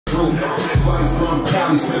through. Flight from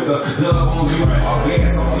Cali, spit the dub on you. All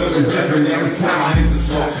gas, I'm feeling different every time I hit the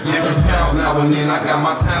slope. Different pounds now and then, I got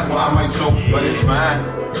my times where I might choke, but it's fine.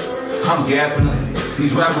 I'm gassing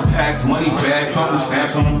these rapper packs, money bags, trouble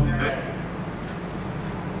stamps on them.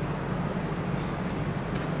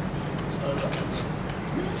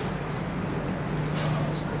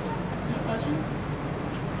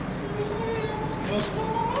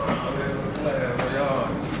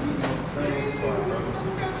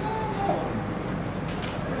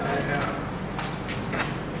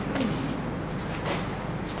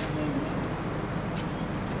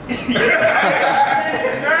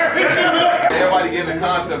 Everybody getting the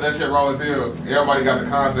concept, that shit raw as hell. Everybody got the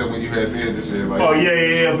concept when you had said this shit. Like, oh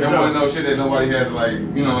yeah. There wasn't no shit that nobody had to, like,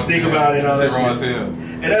 you know, think about it. All that raw shit. as hell.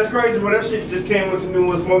 And that's crazy, but that shit just came up to me when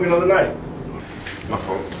we was smoking the other night. My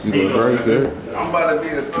folks. You look very good. I'm about to be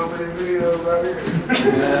in so many videos out here.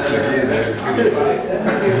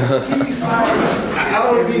 I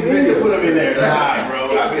don't want to be mean to put them in there. Nah, bro.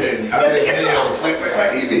 I be in videos.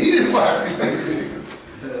 Like he didn't watch me take videos.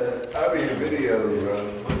 I be in videos, bro.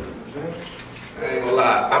 I ain't gonna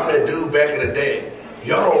lie. I'm that dude back in the day.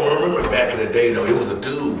 Y'all don't remember back in the day though. It was a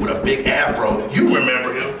dude with a big afro. You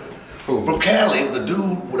remember him? Who? From Cali. It was a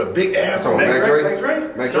dude with a big afro. Mac Dre?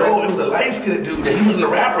 No, it was a light-skinned dude. He wasn't a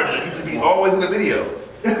rapper. He used to be always in the videos.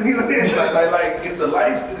 like it's a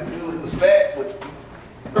light-skinned dude. He was fat, but.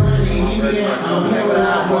 I don't play with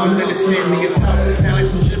I want militant, nigga talk to sound like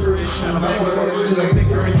some gibberish. I'm back with a big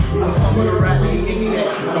ring. I'm fucking with a rap, nigga, give me that.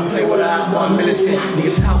 I don't play with I want militant,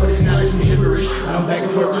 nigga talk to sound like some gibberish. I'm back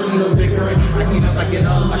for a big ring. I clean up, I get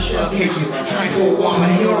all of my shell cases. Trying for a woman,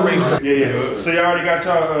 he don't race. Yeah. So y'all already got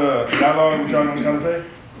y'all dialogue, what y'all gonna say?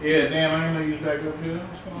 Yeah, damn, I didn't know you was back up here.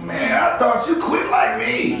 Man, I thought you quit like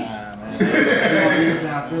me. Yeah.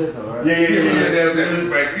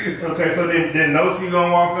 Okay, so then Noski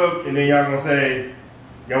gonna walk up, and then y'all gonna say,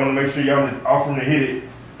 y'all wanna make sure y'all offer him to hit it,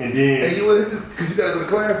 and then. Hey, you want this? Cause you gotta go to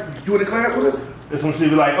class. You went to class with us? That's when she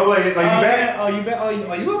be like, oh, like you back? Oh, you back? Oh, you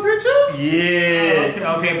up here too?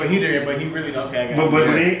 Yeah. Okay, but he did, but he really don't. Okay, I got But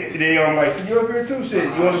then I'm like, so you up here too? Shit,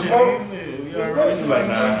 you wanna smoke? You like,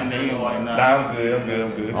 nah. And then he like, nah. Nah, I'm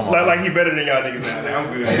good. Like he better than y'all niggas now. I'm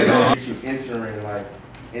good. Get you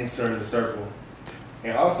entering the circle.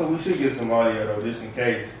 And also, we should get some audio though, just in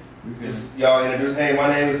case. Just y'all introduce, hey, my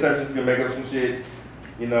name is such, you can make up some shit.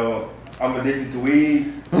 You know, I'm addicted to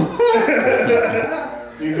weed.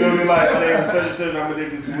 You feel me? Like, my name is such and such, I'm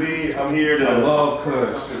addicted to weed. I'm here to. I love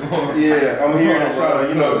Kush. Yeah, I'm here to try to,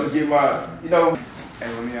 you know, just get my, you know. Hey,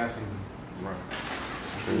 let me ask you.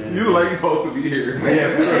 You like you supposed to be here. Yeah.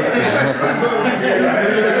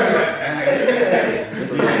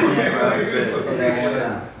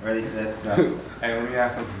 Ready, set, go. Hey, let me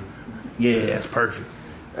ask something. Yeah, that's perfect.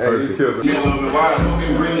 Hey, you killed it.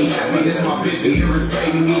 Smoking green, that's my bitch be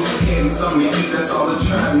irritating me. Getting something to eat, that's all the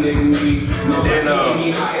trap nigga need. No, that's me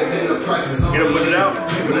higher than the prices. Get him, put it out.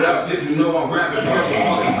 You know I'm rapping purple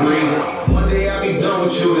fucking green. One day I be done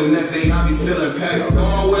with you, the next day I be stealing packs.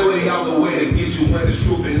 Going way out the way to get you where there's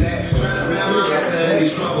truth in that. Trying to find my ass in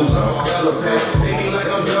these troubles, I'm all hella packed. They be like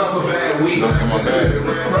I'm done for bad weed. I'm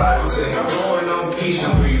going on Keisha,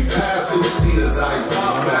 where you pass to see the side.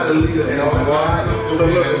 So look,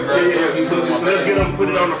 let's get them, put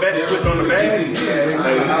it on the back, put it on the bag.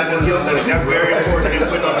 Let's get them, that's very important,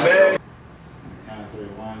 put it on the bag. Count 3,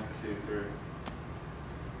 1, 2, 3.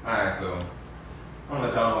 Alright, so I'm gonna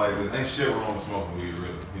let y'all know like this. Ain't shit wrong with smoking weed,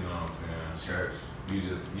 really. You know what I'm saying? Church.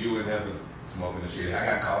 You and Evan smoking the shit. Yeah, I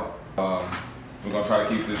got caught. We're gonna try to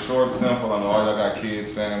keep this short, simple. I know all y'all got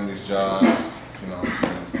kids, families, jobs. You know what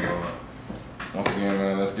I'm saying? So once again,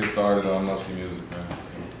 man, let's get started on Noski music, man.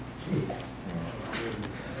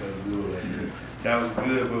 That was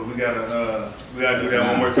good, but we gotta do that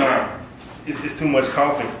one more time. It's too much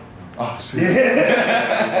coughing. Oh shit.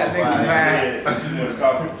 Yeah, it's too much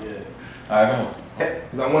coughing. Yeah. I know.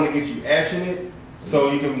 Because I want to get you action it,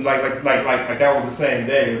 so you can like that was the same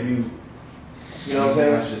day if you. You know what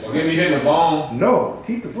I'm saying? So get me hitting the bone. No,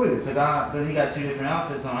 keep the footage. Cause he got 2 different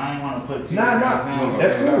outfits on. I ain't want to put 2 Nah, different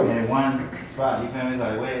that's cool. in one spot. You feel me? It's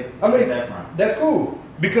like, wait, I mean, that from? That's cool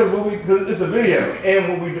because because it's a video,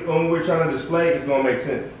 and when we're trying to display, it's gonna make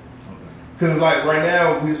sense. Because it's like right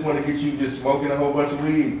now, we just want to get you just smoking a whole bunch of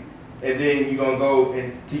weed, and then you're gonna go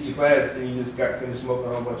and teach a class, and you just got finished smoking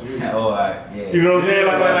a whole bunch of weed. Oh, yeah. You know what I'm saying?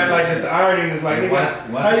 Like the irony is like,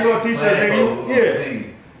 nigga, how you gonna teach that nigga?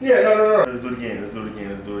 Yeah, no. Let's do it again. Oh,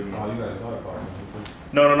 you gotta talk about it.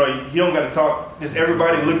 No. You don't got to talk. Just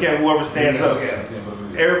everybody look at whoever stands up.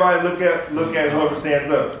 Everybody look at whoever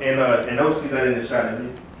stands up. And Noski's not in the shot, is he?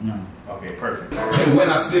 No. Okay. Okay, perfect. And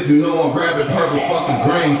when I sip, you know I'm grabbing purple fucking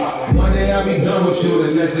green. One day I'll be done with you,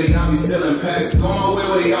 the next day I'll be selling packs. Going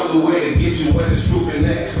way out the way to get you where there's truth in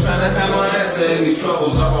that. Trying to have my answer in these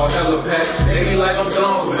troubles, I'm on hella pack. They be like I'm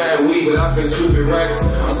done for bad weed, but I spend stupid racks.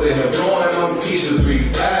 I'm sitting here blowing on Keisha 3,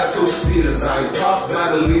 5, 2 seaters. I ain't pop by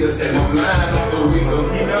the leader, take my mind off the reason.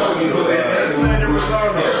 You know, you put that thing on the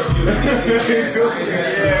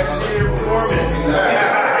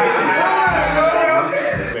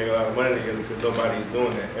Make a lot of money together because nobody's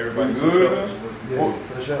doing that. Everybody's so selfish.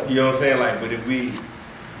 You know what I'm saying? Like, but if we,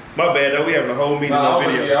 my bad though, we having a whole meeting on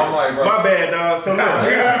video. Yeah, I'm like, bro. My bad, dog. So look, I'm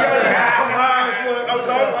high as fuck. I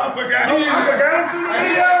forgot him to the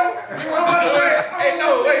video. Hey, no,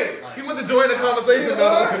 wait. He went to join the conversation,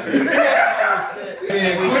 though.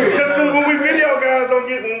 Because when we video guys don't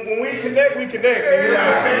get, when we connect, we connect.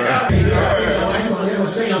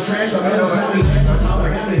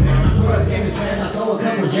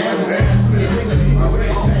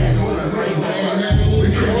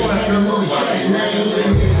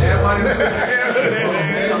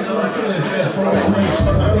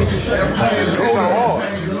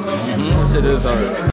 Shit is hard.